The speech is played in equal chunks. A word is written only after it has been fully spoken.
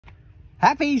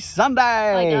Happy Sunday!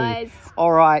 Hi guys.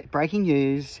 All right, breaking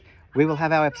news. We will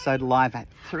have our episode live at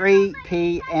 3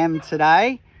 p.m.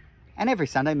 today and every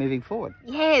Sunday moving forward.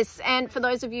 Yes, and for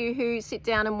those of you who sit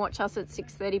down and watch us at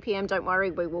 6:30 p.m, don't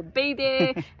worry, we will be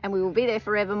there and we will be there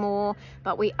forevermore,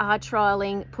 but we are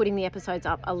trialling putting the episodes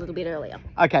up a little bit earlier.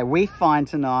 Okay, we find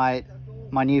tonight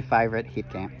my new favourite hip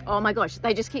camp. Oh my gosh,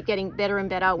 they just keep getting better and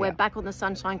better. We're back on the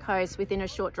Sunshine Coast within a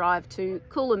short drive to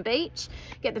Coolum Beach.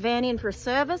 Get the van in for a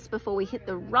service before we hit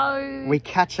the road. We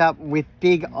catch up with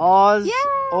Big Oz. Yes!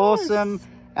 Awesome.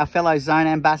 Our fellow Zone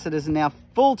ambassadors are now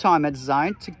full-time at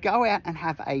Zone to go out and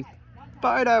have a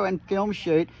photo and film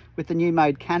shoot with the new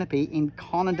mode canopy in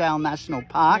Conondale National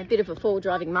Park. And a bit of a fall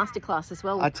driving masterclass as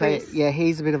well with I tell you, Chris. yeah,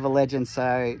 he's a bit of a legend,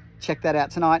 so check that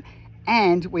out tonight.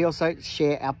 And we also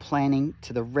share our planning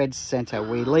to the Red Centre.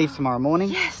 We leave tomorrow morning.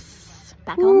 Yes,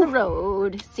 back on the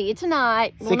road. See you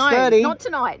tonight. Well, 6:30. no, not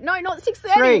tonight. No, not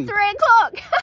 6:30. 3 o'clock.